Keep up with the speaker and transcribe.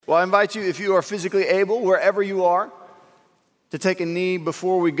Well, I invite you, if you are physically able, wherever you are, to take a knee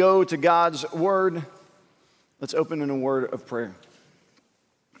before we go to God's word. Let's open in a word of prayer.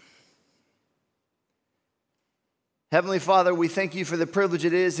 Heavenly Father, we thank you for the privilege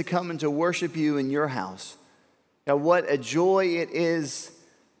it is to come and to worship you in your house. God, what a joy it is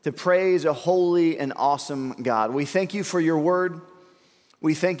to praise a holy and awesome God. We thank you for your word.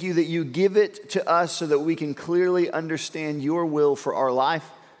 We thank you that you give it to us so that we can clearly understand your will for our life.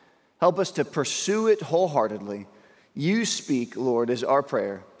 Help us to pursue it wholeheartedly. You speak, Lord, is our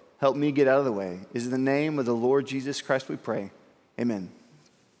prayer. Help me get out of the way. Is in the name of the Lord Jesus Christ we pray. Amen.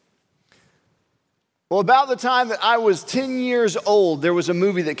 Well, about the time that I was 10 years old, there was a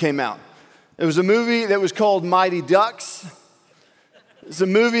movie that came out. It was a movie that was called Mighty Ducks. It's a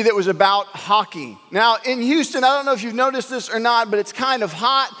movie that was about hockey. Now, in Houston, I don't know if you've noticed this or not, but it's kind of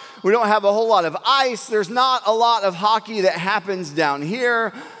hot. We don't have a whole lot of ice. There's not a lot of hockey that happens down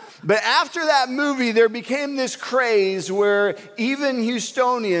here. But after that movie, there became this craze where even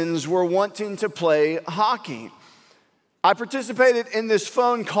Houstonians were wanting to play hockey. I participated in this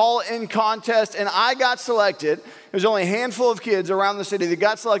phone call-in contest, and I got selected. There's only a handful of kids around the city that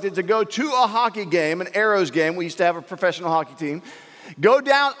got selected to go to a hockey game, an Arrows game. We used to have a professional hockey team. Go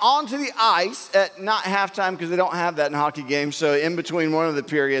down onto the ice at not halftime because they don't have that in hockey games. So in between one of the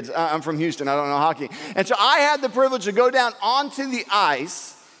periods, I'm from Houston, I don't know hockey. And so I had the privilege to go down onto the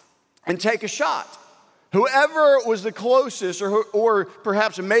ice and take a shot. Whoever was the closest or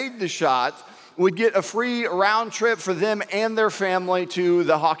perhaps made the shot would get a free round trip for them and their family to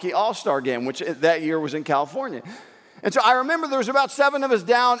the Hockey All-Star game, which that year was in California. And so I remember there was about 7 of us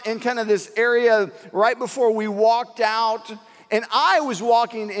down in kind of this area right before we walked out. And I was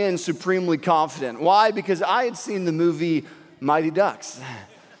walking in supremely confident. Why? Because I had seen the movie Mighty Ducks.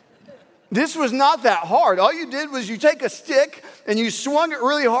 This was not that hard. All you did was you take a stick and you swung it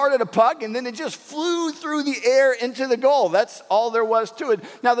really hard at a puck, and then it just flew through the air into the goal. That's all there was to it.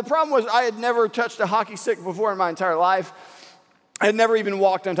 Now, the problem was I had never touched a hockey stick before in my entire life. I had never even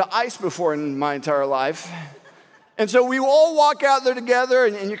walked onto ice before in my entire life. And so we all walk out there together,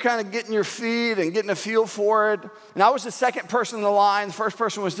 and you're kind of getting your feet and getting a feel for it. And I was the second person in the line. The first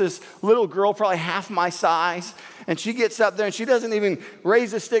person was this little girl, probably half my size. And she gets up there, and she doesn't even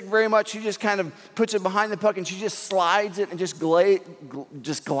raise the stick very much. She just kind of puts it behind the puck, and she just slides it and just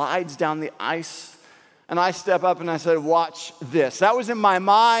glides down the ice. And I step up, and I said, watch this. That was in my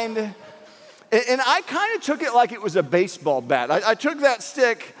mind. And I kind of took it like it was a baseball bat. I took that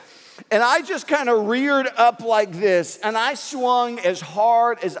stick, and I just kind of reared up like this, and I swung as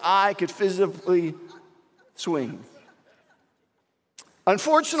hard as I could physically swing.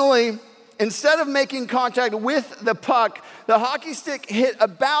 Unfortunately, instead of making contact with the puck, the hockey stick hit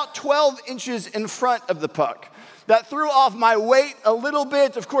about 12 inches in front of the puck. That threw off my weight a little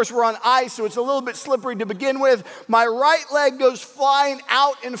bit. Of course, we're on ice, so it's a little bit slippery to begin with. My right leg goes flying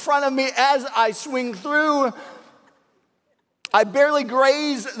out in front of me as I swing through. I barely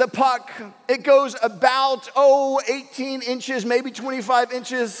graze the puck. It goes about, 18 inches, maybe 25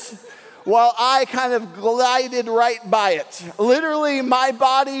 inches, while I kind of glided right by it. Literally, my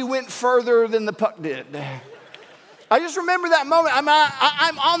body went further than the puck did. I just remember that moment. I'm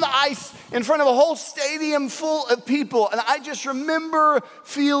on the ice in front of a whole stadium full of people, and I just remember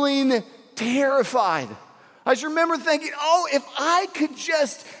feeling terrified. I just remember thinking, if I could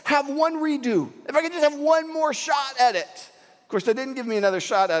just have one redo, if I could just have one more shot at it. Of course, they didn't give me another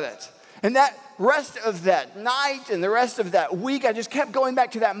shot at it. And that rest of that night and the rest of that week, I just kept going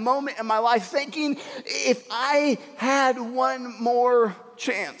back to that moment in my life thinking, if I had one more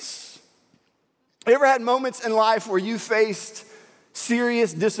chance. You ever had moments in life where you faced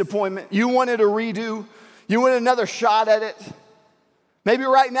serious disappointment? You wanted a redo. You wanted another shot at it. Maybe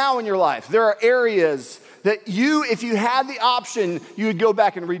right now in your life, there are areas that if you had the option, you would go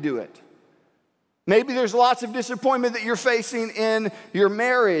back and redo it. Maybe there's lots of disappointment that you're facing in your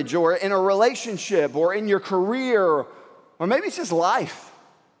marriage or in a relationship or in your career, or maybe it's just life.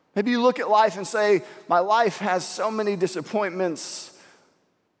 Maybe you look at life and say, my life has so many disappointments.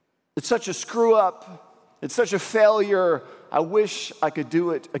 It's such a screw up. It's such a failure. I wish I could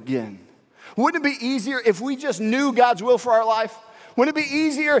do it again. Wouldn't it be easier if we just knew God's will for our life? Wouldn't it be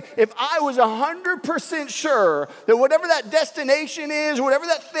easier if I was 100% sure that whatever that destination is, whatever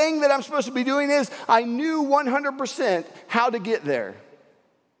that thing that I'm supposed to be doing is, I knew 100% how to get there?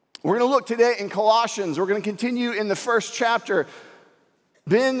 We're going to look today in Colossians. We're going to continue in the first chapter.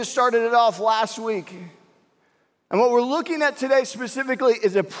 Ben started it off last week. And what we're looking at today specifically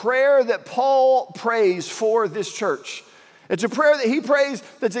is a prayer that Paul prays for this church. It's a prayer that he prays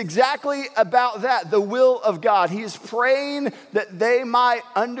that's exactly about that, the will of God. He is praying that they might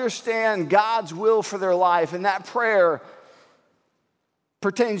understand God's will for their life. And that prayer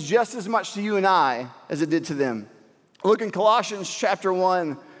pertains just as much to you and I as it did to them. Look in Colossians chapter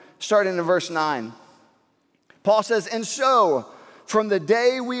 1, starting in verse 9. Paul says, and so from the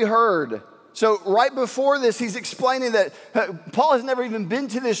day we heard. So right before this, he's explaining that Paul has never even been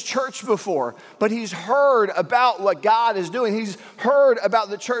to this church before, but he's heard about what God is doing. He's heard about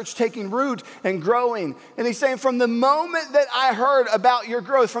the church taking root and growing. And he's saying, from the moment that I heard about your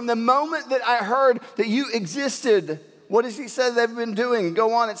growth, from the moment that I heard that you existed, what does he say they've been doing?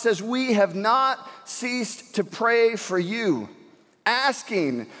 Go on, it says, we have not ceased to pray for you,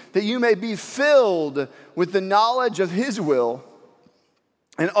 asking that you may be filled with the knowledge of his will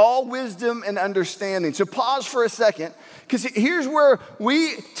and all wisdom and understanding. So pause for a second, because here's where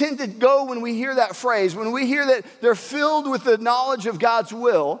we tend to go when we hear that phrase. When we hear that they're filled with the knowledge of God's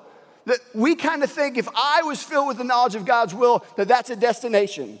will, that we kind of think if I was filled with the knowledge of God's will, that that's a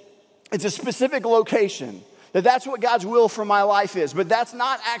destination. It's a specific location, that that's what God's will for my life is. But that's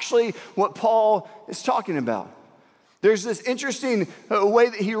not actually what Paul is talking about. There's this interesting way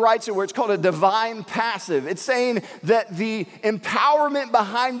that he writes it where it's called a divine passive. It's saying that the empowerment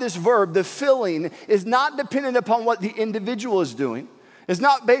behind this verb, the filling, is not dependent upon what the individual is doing. It's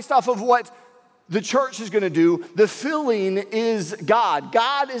not based off of what the church is going to do. The filling is God.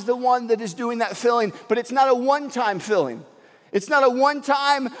 God is the one that is doing that filling, but it's not a one-time filling. It's not a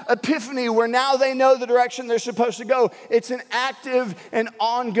one-time epiphany where now they know the direction they're supposed to go. It's an active and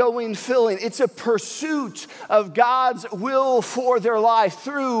ongoing filling. It's a pursuit of God's will for their life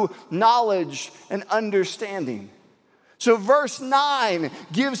through knowledge and understanding. So verse 9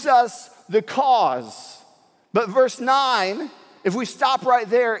 gives us the cause. But verse 9, if we stop right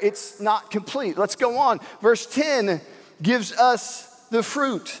there, it's not complete. Let's go on. Verse 10 gives us the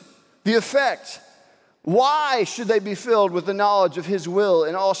fruit, the effect. Why should they be filled with the knowledge of his will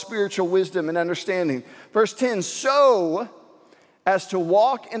and all spiritual wisdom and understanding? Verse 10, so as to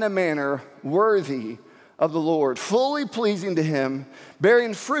walk in a manner worthy of the Lord, fully pleasing to him,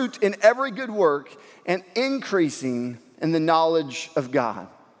 bearing fruit in every good work and increasing in the knowledge of God.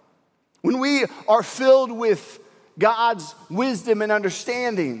 When we are filled with God's wisdom and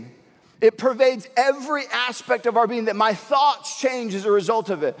understanding, it pervades every aspect of our being, that my thoughts change as a result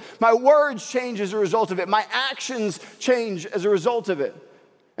of it. My words change as a result of it. My actions change as a result of it.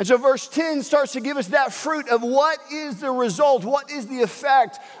 And so verse 10 starts to give us that fruit of what is the result, what is the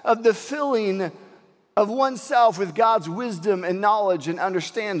effect of the filling of oneself with God's wisdom and knowledge and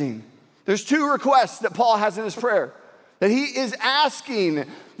understanding. There's two requests that Paul has in his prayer. That he is asking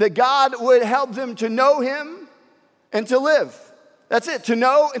that God would help them to know him and to live. That's it, to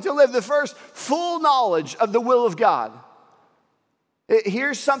know and to live. The first, full knowledge of the will of God.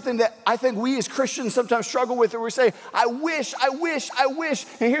 Here's something that I think we as Christians sometimes struggle with, where we say, I wish.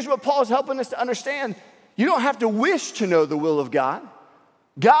 And here's what Paul is helping us to understand. You don't have to wish to know the will of God.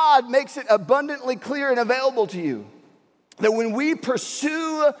 God makes it abundantly clear and available to you. That when we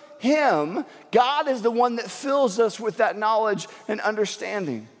pursue him, God is the one that fills us with that knowledge and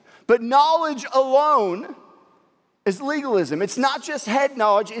understanding. But knowledge alone is legalism. It's not just head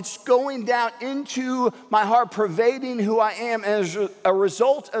knowledge, it's going down into my heart, pervading who I am. And as a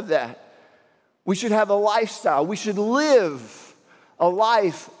result of that, we should have a lifestyle. We should live a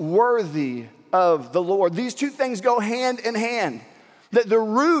life worthy of the Lord. These two things go hand in hand. That the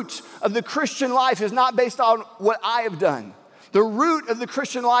root of the Christian life is not based on what I have done. The root of the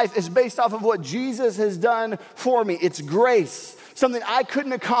Christian life is based off of what Jesus has done for me. It's grace, something I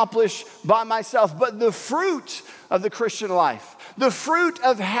couldn't accomplish by myself. But the fruit of the Christian life, the fruit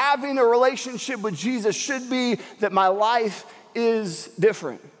of having a relationship with Jesus, should be that my life is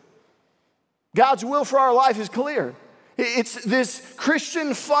different. God's will for our life is clear. It's this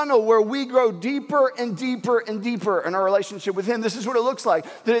Christian funnel where we grow deeper and deeper and deeper in our relationship with him. This is what it looks like.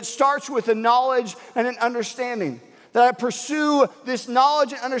 That it starts with a knowledge and an understanding. That I pursue this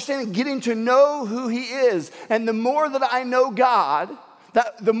knowledge and understanding, getting to know who he is. And the more that I know God,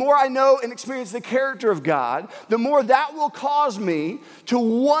 the more I know and experience the character of God, the more that will cause me to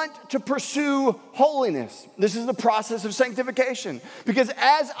want to pursue holiness. This is the process of sanctification. Because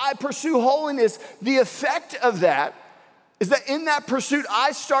as I pursue holiness, the effect of that is that in that pursuit,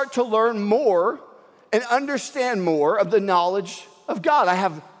 I start to learn more and understand more of the knowledge of God. I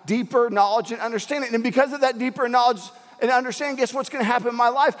have deeper knowledge and understanding. And because of that deeper knowledge and understanding, guess what's going to happen in my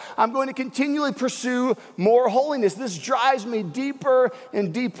life? I'm going to continually pursue more holiness. This drives me deeper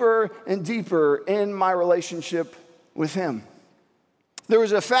and deeper and deeper in my relationship with him. There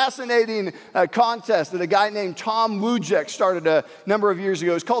was a fascinating contest that a guy named Tom Wujek started a number of years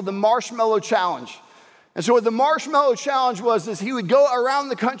ago. It's called the Marshmallow Challenge. And so what the Marshmallow Challenge was is he would go around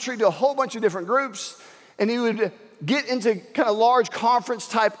the country to a whole bunch of different groups, and he would get into kind of large conference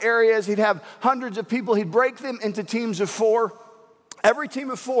type areas. He'd have hundreds of people. He'd break them into teams of 4. Every team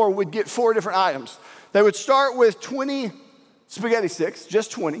of 4 would get 4 different items. They would start with 20 spaghetti sticks,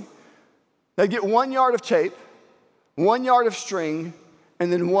 just 20. They'd get 1 yard of tape, 1 yard of string,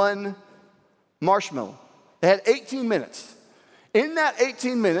 and then 1 marshmallow. They had 18 minutes. In that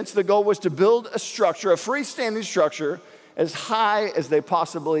 18 minutes, the goal was to build a structure, a freestanding structure, as high as they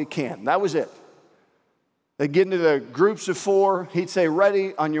possibly can. That was it. They'd get into the groups of 4. He'd say,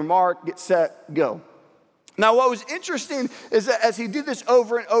 ready, on your mark, get set, go. Now, what was interesting is that as he did this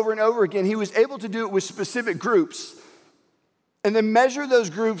over and over and over again, he was able to do it with specific groups and then measure those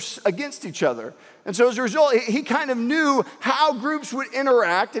groups against each other. And so as a result, he kind of knew how groups would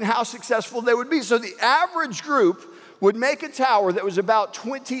interact and how successful they would be. So the average group would make a tower that was about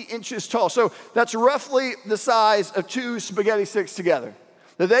 20 inches tall. So that's roughly the size of 2 spaghetti sticks together.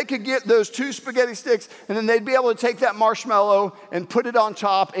 That they could get those 2 spaghetti sticks, and then they'd be able to take that marshmallow and put it on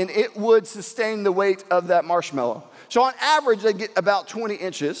top, and it would sustain the weight of that marshmallow. So on average, they'd get about 20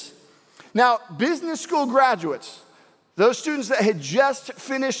 inches. Now, business school graduates, those students that had just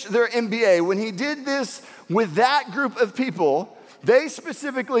finished their MBA, when he did this with that group of people, they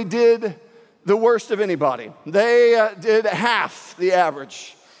specifically did the worst of anybody. They did half the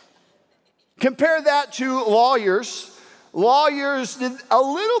average. Compare that to lawyers. Lawyers did a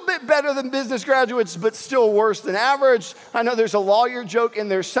little bit better than business graduates, but still worse than average. I know there's a lawyer joke in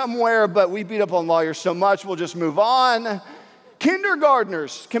there somewhere, but we beat up on lawyers so much, we'll just move on.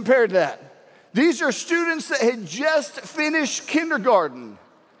 Kindergartners, compared to that. These are students that had just finished kindergarten.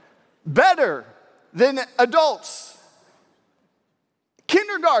 Better than adults.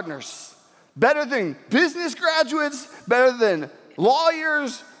 Kindergartners, better than business graduates, better than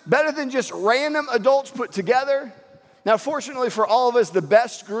lawyers, better than just random adults put together. Now, fortunately for all of us, the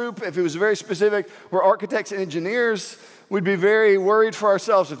best group, if it was very specific, were architects and engineers. We'd be very worried for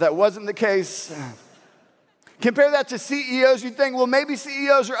ourselves if that wasn't the case. Compare that to CEOs. You'd think, well, maybe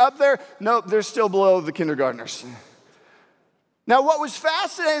CEOs are up there. Nope, they're still below the kindergartners. Now, what was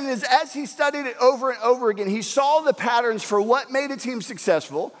fascinating is as he studied it over and over again, he saw the patterns for what made a team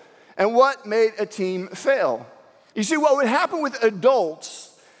successful and what made a team fail. You see, what would happen with adults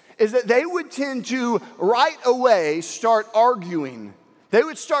is that they would tend to right away start arguing. They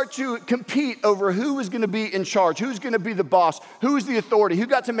would start to compete over who was going to be in charge, who's going to be the boss, who's the authority, who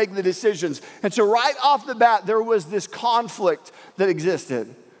got to make the decisions. And so right off the bat, there was this conflict that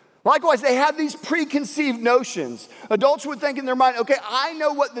existed. Likewise, they had these preconceived notions. Adults would think in their mind, okay, I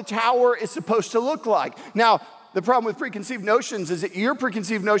know what the tower is supposed to look like. Now, the problem with preconceived notions is that your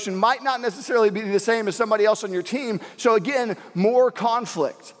preconceived notion might not necessarily be the same as somebody else on your team. So again, more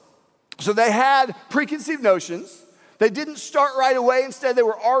conflict. So they had preconceived notions. They didn't start right away. Instead, they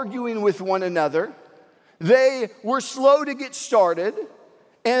were arguing with one another. They were slow to get started.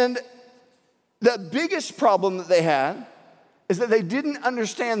 And the biggest problem that they had is that they didn't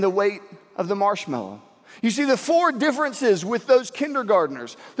understand the weight of the marshmallow. You see, the 4 differences with those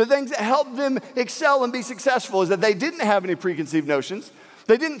kindergartners, the things that helped them excel and be successful, is that they didn't have any preconceived notions.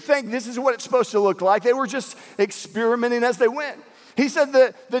 They didn't think this is what it's supposed to look like. They were just experimenting as they went. He said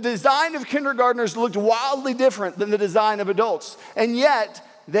that the design of kindergartners looked wildly different than the design of adults, and yet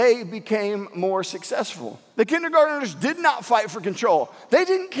they became more successful. The kindergartners did not fight for control. They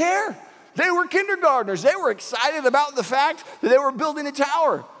didn't care. They were kindergartners. They were excited about the fact that they were building a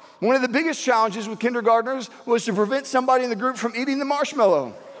tower. One of the biggest challenges with kindergartners was to prevent somebody in the group from eating the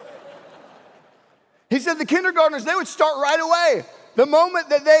marshmallow. He said the kindergartners, they would start right away. The moment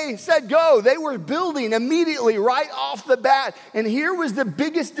that they said go, they were building immediately right off the bat. And here was the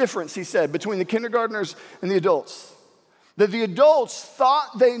biggest difference, he said, between the kindergartners and the adults. That the adults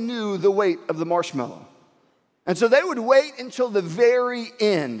thought they knew the weight of the marshmallow. And so they would wait until the very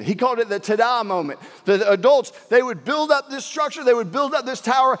end. He called it the ta-da moment. The adults, they would build up this structure, they would build up this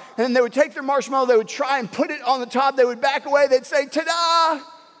tower, and then they would take their marshmallow, they would try and put it on the top, they would back away, they'd say ta-da!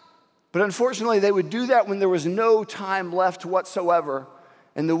 But unfortunately, they would do that when there was no time left whatsoever.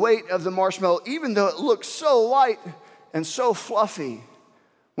 And the weight of the marshmallow, even though it looked so light and so fluffy,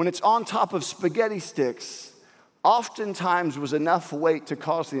 when it's on top of spaghetti sticks, oftentimes was enough weight to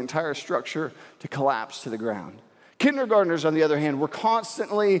cause the entire structure to collapse to the ground. Kindergartners, on the other hand, were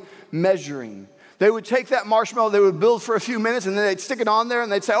constantly measuring. They would take that marshmallow, they would build for a few minutes, and then they'd stick it on there, and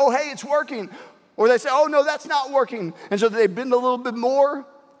they'd say, oh, hey, it's working. Or they'd say, oh, no, that's not working. And so they'd bend a little bit more.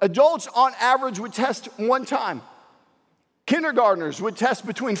 Adults, on average, would test one time. Kindergartners would test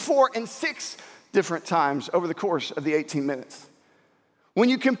between 4 and 6 different times over the course of the 18 minutes. When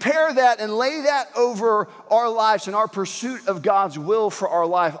you compare that and lay that over our lives and our pursuit of God's will for our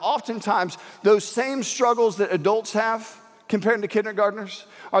life, oftentimes those same struggles that adults have compared to kindergartners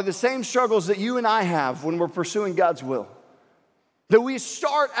are the same struggles that you and I have when we're pursuing God's will. That we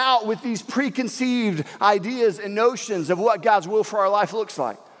start out with these preconceived ideas and notions of what God's will for our life looks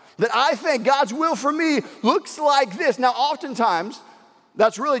like. That I think God's will for me looks like this. Now, oftentimes,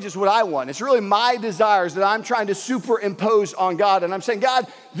 that's really just what I want. It's really my desires that I'm trying to superimpose on God. And I'm saying, God,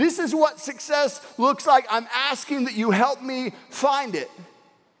 this is what success looks like. I'm asking that you help me find it.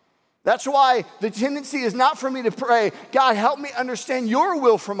 That's why the tendency is not for me to pray, God, help me understand your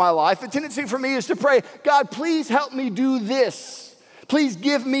will for my life. The tendency for me is to pray, God, please help me do this. Please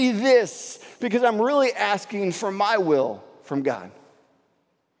give me this, because I'm really asking for my will from God.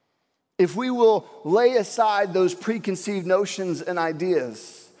 If we will lay aside those preconceived notions and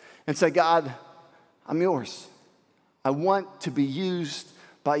ideas and say, God, I'm yours. I want to be used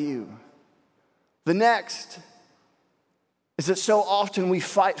by you. The next is that so often we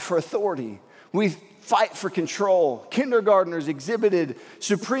fight for authority. We fight for control. Kindergartners exhibited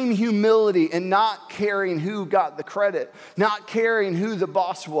supreme humility in not caring who got the credit, not caring who the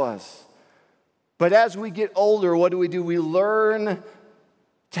boss was. But as we get older, what do? We learn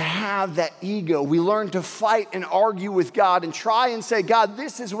to have that ego. We learn to fight and argue with God and try and say, God,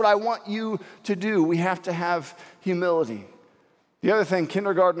 this is what I want you to do. We have to have humility. The other thing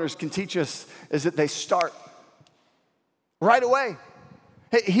kindergartners can teach us is that they start right away.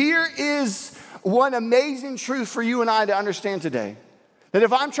 Hey, here is one amazing truth for you and I to understand today. That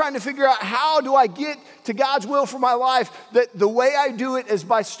if I'm trying to figure out how do I get to God's will for my life, that the way I do it is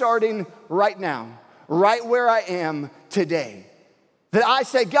by starting right now, right where I am today. That I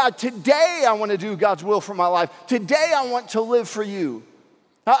say, God, today I want to do God's will for my life. Today I want to live for you.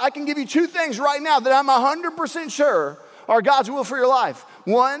 I can give you 2 things right now that I'm 100% sure are God's will for your life.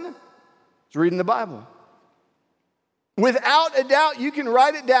 One is reading the Bible. Without a doubt, you can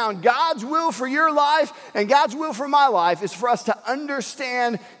write it down. God's will for your life and God's will for my life is for us to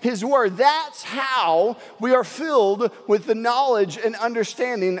understand His Word. That's how we are filled with the knowledge and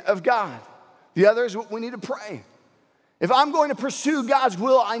understanding of God. The other is we need to pray. If I'm going to pursue God's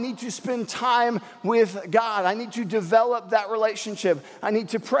will, I need to spend time with God. I need to develop that relationship. I need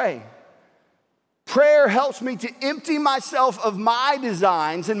to pray. Prayer helps me to empty myself of my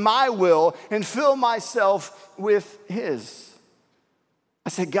designs and my will and fill myself with His. I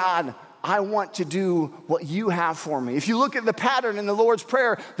say, God, I want to do what you have for me. If you look at the pattern in the Lord's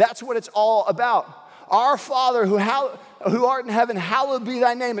Prayer, that's what it's all about. Our Father who art in heaven, hallowed be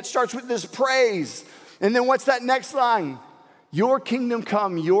thy name. It starts with this praise. And then what's that next line? Your kingdom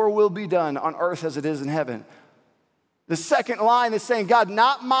come, your will be done on earth as it is in heaven. The second line is saying, God,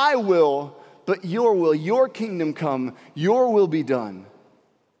 not my will, but your will. Your kingdom come, your will be done.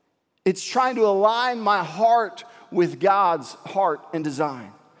 It's trying to align my heart with God's heart and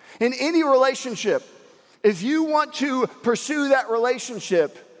design. In any relationship, if you want to pursue that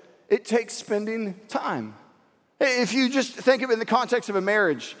relationship, it takes spending time. If you just think of it in the context of a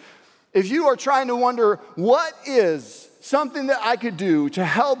marriage, if you are trying to wonder, what is something that I could do to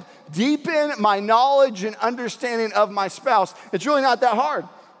help deepen my knowledge and understanding of my spouse, it's really not that hard.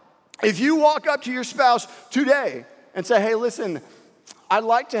 If you walk up to your spouse today and say, hey, listen, I'd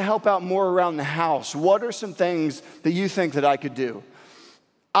like to help out more around the house. What are some things that you think that I could do?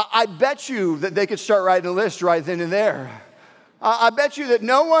 I bet you that they could start writing a list right then and there. I bet you that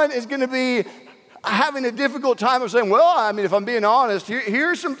no one is going to be having a difficult time of saying, well, I mean, if I'm being honest,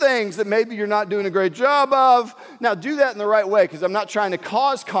 here's some things that maybe you're not doing a great job of. Now, do that in the right way, because I'm not trying to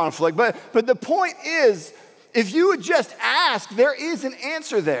cause conflict. But the point is, if you would just ask, there is an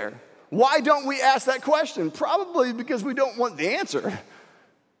answer there. Why don't we ask that question? Probably because we don't want the answer.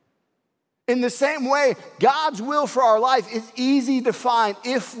 In the same way, God's will for our life is easy to find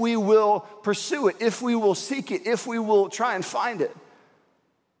if we will pursue it, if we will seek it, if we will try and find it.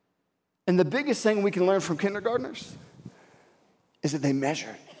 And the biggest thing we can learn from kindergartners is that they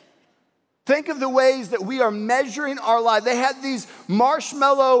measure. Think of the ways that we are measuring our life. They had these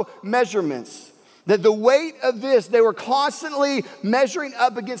marshmallow measurements. That the weight of this, they were constantly measuring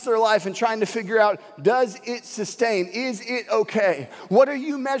up against their life and trying to figure out, does it sustain? Is it okay? What are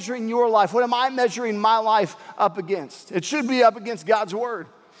you measuring your life? What am I measuring my life up against? It should be up against God's word.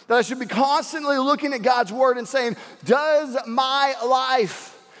 That I should be constantly looking at God's word and saying, does my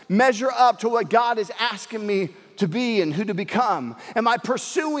life measure up to what God is asking me to be and who to become? Am I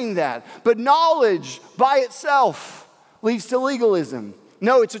pursuing that? But knowledge by itself leads to legalism.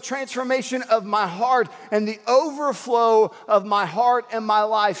 No, it's a transformation of my heart, and the overflow of my heart and my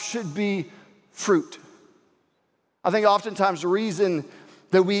life should be fruit. I think oftentimes the reason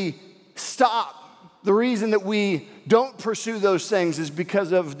that we stop, the reason that we don't pursue those things is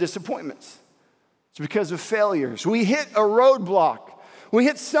because of disappointments. It's because of failures. We hit a roadblock. We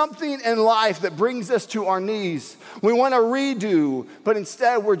hit something in life that brings us to our knees. We want to redo, but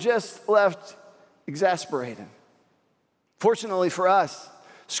instead we're just left exasperated. Fortunately for us,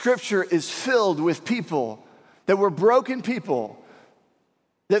 Scripture is filled with people that were broken people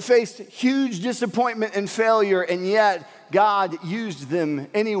that faced huge disappointment and failure, and yet God used them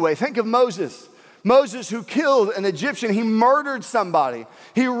anyway. Think of Moses. Moses, who killed an Egyptian. He murdered somebody.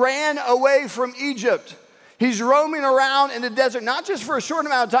 He ran away from Egypt. He's roaming around in the desert, not just for a short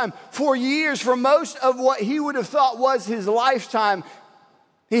amount of time, for years, for most of what he would have thought was his lifetime.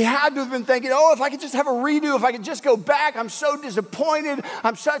 He had to have been thinking, oh, if I could just have a redo, if I could just go back, I'm so disappointed,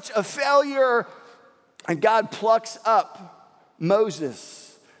 I'm such a failure. And God plucks up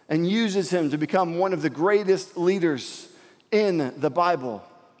Moses and uses him to become one of the greatest leaders in the Bible.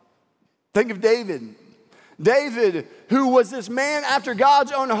 Think of David. David, who was this man after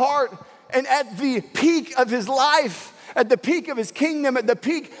God's own heart, and at the peak of his life, at the peak of his kingdom, at the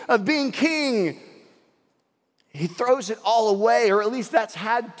peak of being king, he throws it all away, or at least that's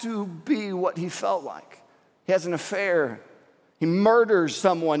had to be what he felt like. He has an affair. He murders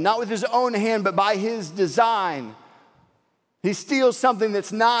someone, not with his own hand, but by his design. He steals something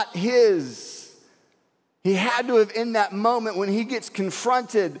that's not his. He had to have, in that moment when he gets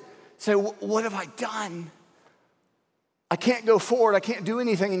confronted, say, what have I done? I can't go forward. I can't do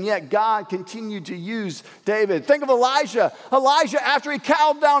anything. And yet God continued to use David. Think of Elijah. Elijah, after he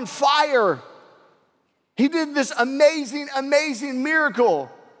called down fire, he did this amazing, amazing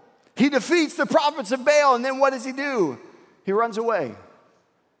miracle. He defeats the prophets of Baal, and then what does he do? He runs away.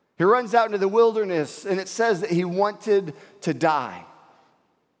 He runs out into the wilderness, and it says that he wanted to die.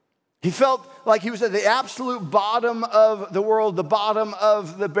 He felt like he was at the absolute bottom of the world, the bottom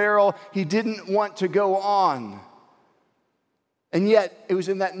of the barrel. He didn't want to go on. And yet, it was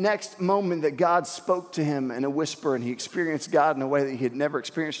in that next moment that God spoke to him in a whisper, and he experienced God in a way that he had never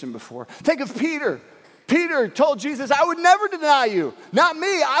experienced him before. Think of Peter. Peter told Jesus, I would never deny you. Not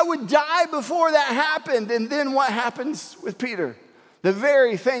me. I would die before that happened. And then what happens with Peter? The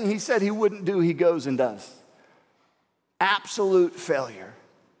very thing he said he wouldn't do, he goes and does. Absolute failure.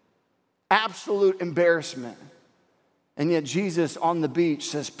 Absolute embarrassment. And yet Jesus on the beach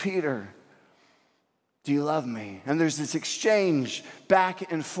says, Peter, do you love me? And there's this exchange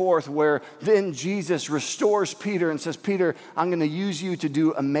back and forth where then Jesus restores Peter and says, Peter, I'm going to use you to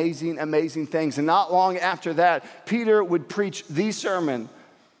do amazing, amazing things. And not long after that, Peter would preach the sermon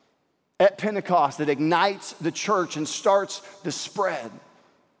at Pentecost that ignites the church and starts the spread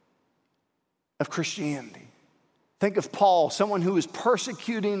of Christianity. Think of Paul, someone who was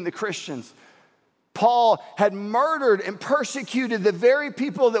persecuting the Christians. Paul had murdered and persecuted the very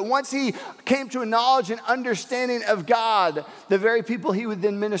people that once he came to a knowledge and understanding of God, the very people he would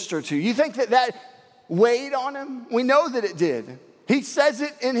then minister to. You think that that weighed on him? We know that it did. He says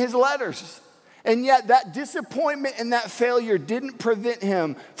it in his letters. And yet that disappointment and that failure didn't prevent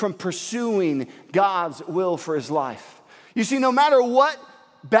him from pursuing God's will for his life. You see, no matter what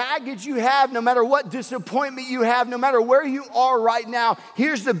baggage you have, no matter what disappointment you have, no matter where you are right now,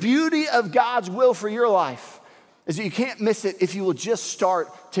 here's the beauty of God's will for your life, is that you can't miss it if you will just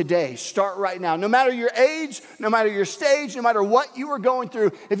start today. Start right now. No matter your age, no matter your stage, no matter what you are going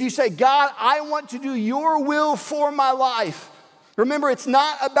through, if you say, God, I want to do your will for my life, remember, it's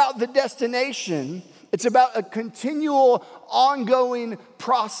not about the destination. It's about a continual, ongoing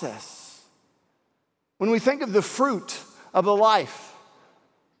process. When we think of the fruit of a life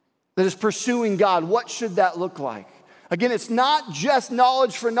that is pursuing God, what should that look like? Again, it's not just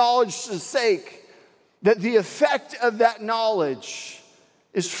knowledge for knowledge's sake, that the effect of that knowledge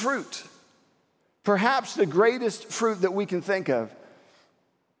is fruit. Perhaps the greatest fruit that we can think of.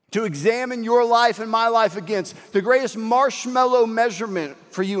 To examine your life and my life against, the greatest marshmallow measurement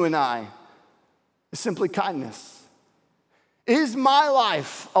for you and I is simply kindness. Is my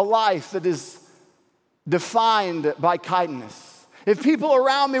life a life that is defined by kindness? If people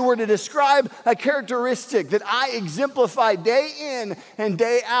around me were to describe a characteristic that I exemplify day in and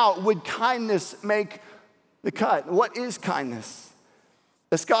day out, would kindness make the cut? What is kindness?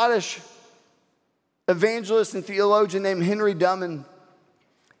 A Scottish evangelist and theologian named Henry Duman.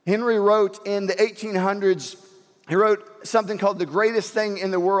 Henry wrote in the 1800s, he wrote something called The Greatest Thing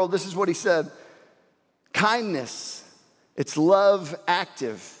in the World. This is what he said. Kindness, it's love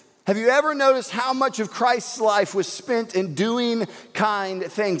active. Have you ever noticed how much of Christ's life was spent in doing kind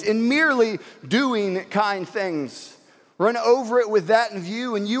things, in merely doing kind things? Run over it with that in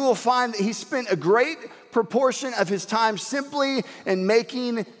view, and you will find that he spent a great proportion of his time simply in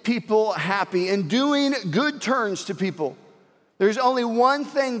making people happy and doing good turns to people. There's only one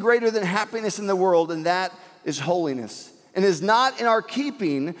thing greater than happiness in the world, and that is holiness. And is not in our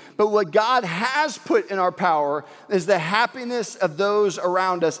keeping, but what God has put in our power is the happiness of those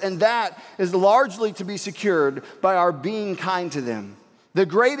around us. And that is largely to be secured by our being kind to them. The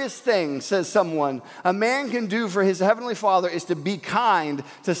greatest thing, says someone, a man can do for his heavenly Father is to be kind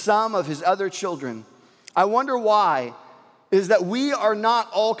to some of his other children. I wonder why. It is that we are not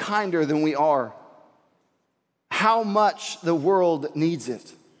all kinder than we are. How much the world needs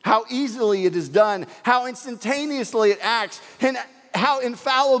it. How easily it is done, how instantaneously it acts, and how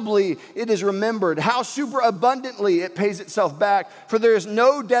infallibly it is remembered, how superabundantly it pays itself back. For there is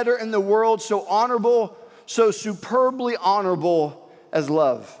no debtor in the world so honorable, so superbly honorable as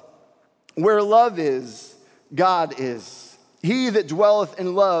love. Where love is, God is. He that dwelleth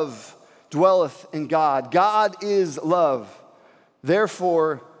in love dwelleth in God. God is love.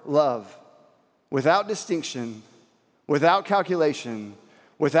 Therefore, love, without distinction, without calculation,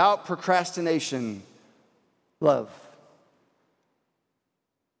 without procrastination, love.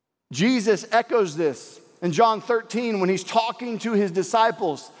 Jesus echoes this in John 13 when he's talking to his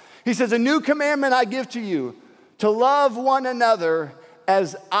disciples. He says, a new commandment I give to you, to love one another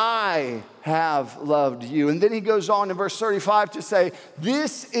as I have loved you. And then he goes on in verse 35 to say,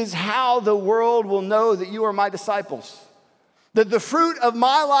 this is how the world will know that you are my disciples. That the fruit of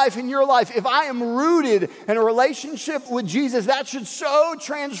my life and your life, if I am rooted in a relationship with Jesus, that should so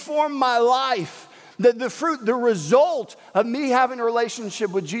transform my life. That the fruit, the result of me having a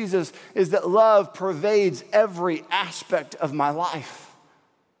relationship with Jesus is that love pervades every aspect of my life.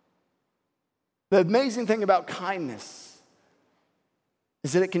 The amazing thing about kindness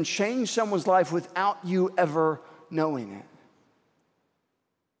is that it can change someone's life without you ever knowing it.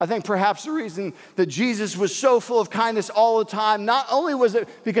 I think perhaps the reason that Jesus was so full of kindness all the time, not only was it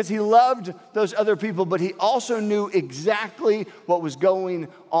because he loved those other people, but he also knew exactly what was going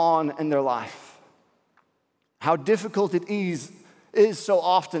on in their life. How difficult it is so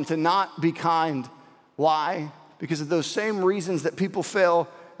often to not be kind. Why? Because of those same reasons that people fail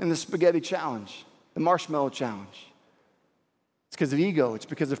in the spaghetti challenge, the marshmallow challenge. It's because of ego. It's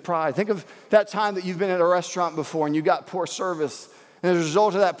because of pride. Think of that time that you've been at a restaurant before and you got poor service. And as a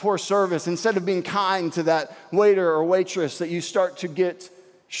result of that poor service, instead of being kind to that waiter or waitress, that you start to get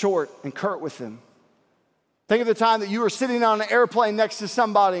short and curt with them. Think of the time that you were sitting on an airplane next to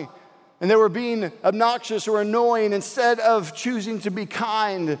somebody and they were being obnoxious or annoying. Instead of choosing to be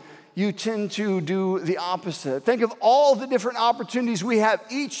kind, you tend to do the opposite. Think of all the different opportunities we have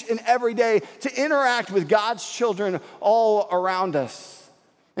each and every day to interact with God's children all around us.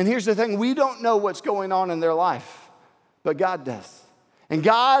 And here's the thing, we don't know what's going on in their life, but God does. And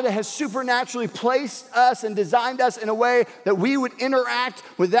God has supernaturally placed us and designed us in a way that we would interact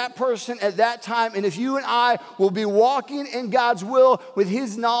with that person at that time. And if you and I will be walking in God's will with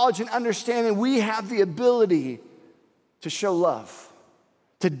his knowledge and understanding, we have the ability to show love,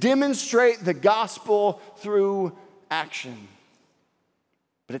 to demonstrate the gospel through action.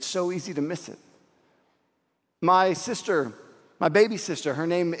 But it's so easy to miss it. My sister, my baby sister, her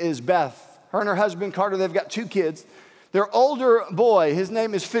name is Beth. Her and her husband, Carter, they've got 2 kids. Their older boy, his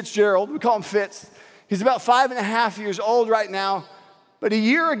name is Fitzgerald. We call him Fitz. He's about 5.5 years old right now. But a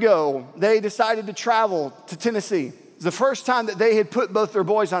year ago, they decided to travel to Tennessee. It was the first time that they had put both their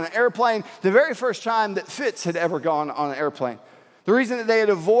boys on an airplane, the very first time that Fitz had ever gone on an airplane. The reason that they had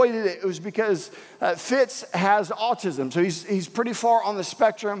avoided it was because Fitz has autism. So he's pretty far on the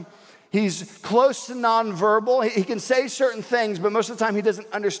spectrum. He's close to nonverbal. He can say certain things, but most of the time he doesn't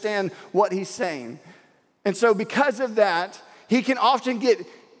understand what he's saying. And so because of that, he can often get,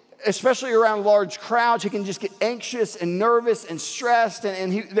 especially around large crowds, he can just get anxious and nervous and stressed,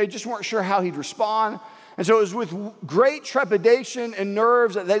 and they just weren't sure how he'd respond. And so it was with great trepidation and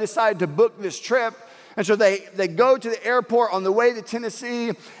nerves that they decided to book this trip. And so they go to the airport on the way to Tennessee,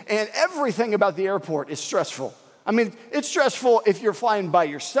 and everything about the airport is stressful. I mean, it's stressful if you're flying by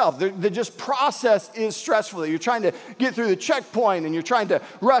yourself. The just process is stressful. You're trying to get through the checkpoint, and you're trying to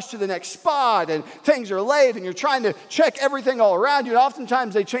rush to the next spot, and things are late, and you're trying to check everything all around you. And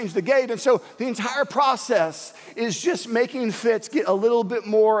oftentimes they change the gate, and so the entire process is just making Fitz get a little bit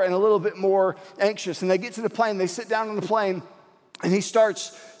more and a little bit more anxious. And they get to the plane, they sit down on the plane, and he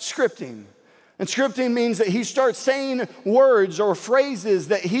starts scripting. And scripting means that he starts saying words or phrases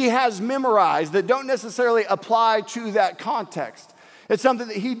that he has memorized that don't necessarily apply to that context. It's something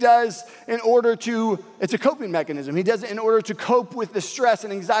that he does it's a coping mechanism. He does it in order to cope with the stress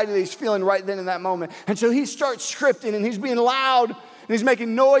and anxiety that he's feeling right then in that moment. And so he starts scripting, and he's being loud, and he's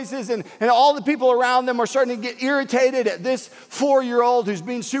making noises, and all the people around them are starting to get irritated at this 4-year-old who's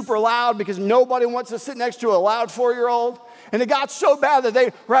being super loud because nobody wants to sit next to a loud 4-year-old. And it got so bad that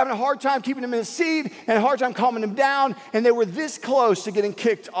they were having a hard time keeping him in his seat and a hard time calming him down, and they were this close to getting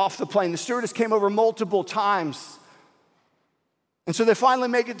kicked off the plane. The stewardess came over multiple times. And so they finally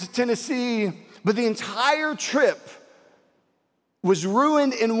make it to Tennessee, but the entire trip was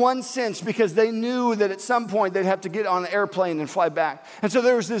ruined in one sense because they knew that at some point they'd have to get on an airplane and fly back. And so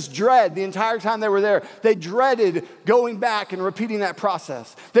there was this dread the entire time they were there. They dreaded going back and repeating that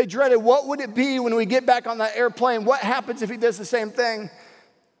process. They dreaded, what would it be when we get back on that airplane? What happens if he does the same thing?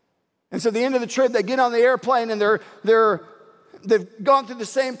 And so at the end of the trip, they get on the airplane and they've gone through the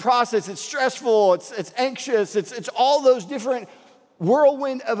same process. It's stressful, it's anxious, it's all those different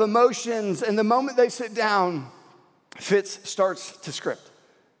whirlwind of emotions. And the moment they sit down, Fitz starts to script.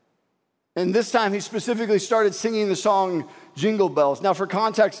 And this time he specifically started singing the song Jingle Bells. Now for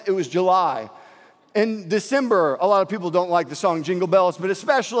context, it was July. In December, a lot of people don't like the song Jingle Bells, but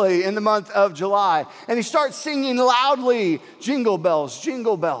especially in the month of July. And he starts singing loudly, Jingle Bells,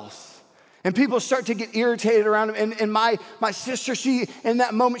 Jingle Bells. And people start to get irritated around him. And my sister, in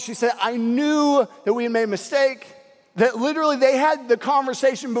that moment, she said, I knew that we had made a mistake. That literally they had the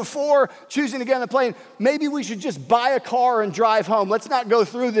conversation before choosing to get on the plane. Maybe we should just buy a car and drive home. Let's not go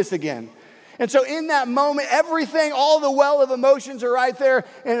through this again. And so in that moment, everything, all the well of emotions are right there.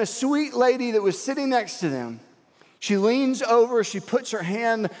 And a sweet lady that was sitting next to them, she leans over, she puts her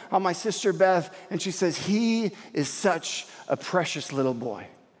hand on my sister Beth, and she says, he is such a precious little boy.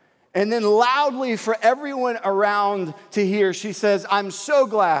 And then loudly for everyone around to hear, she says, I'm so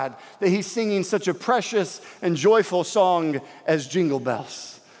glad that he's singing such a precious and joyful song as Jingle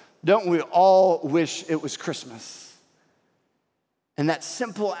Bells. Don't we all wish it was Christmas? And that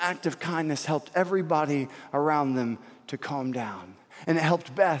simple act of kindness helped everybody around them to calm down. And it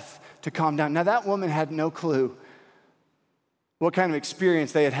helped Beth to calm down. Now that woman had no clue what kind of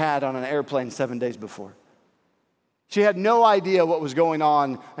experience they had had on an airplane 7 days before. She had no idea what was going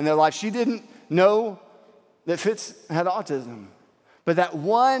on in their life. She didn't know that Fitz had autism. But that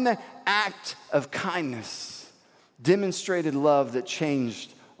one act of kindness demonstrated love that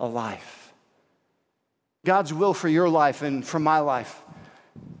changed a life. God's will for your life and for my life.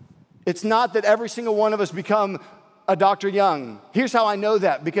 It's not that every single one of us become a Dr. Young. Here's how I know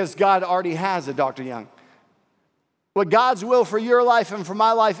that, because God already has a Dr. Young. What God's will for your life and for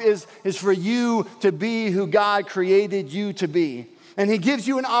my life is for you to be who God created you to be. And he gives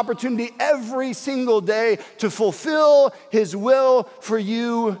you an opportunity every single day to fulfill his will for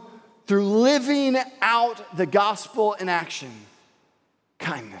you through living out the gospel in action.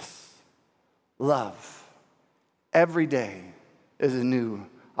 Kindness, love. Every day is a new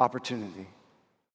opportunity.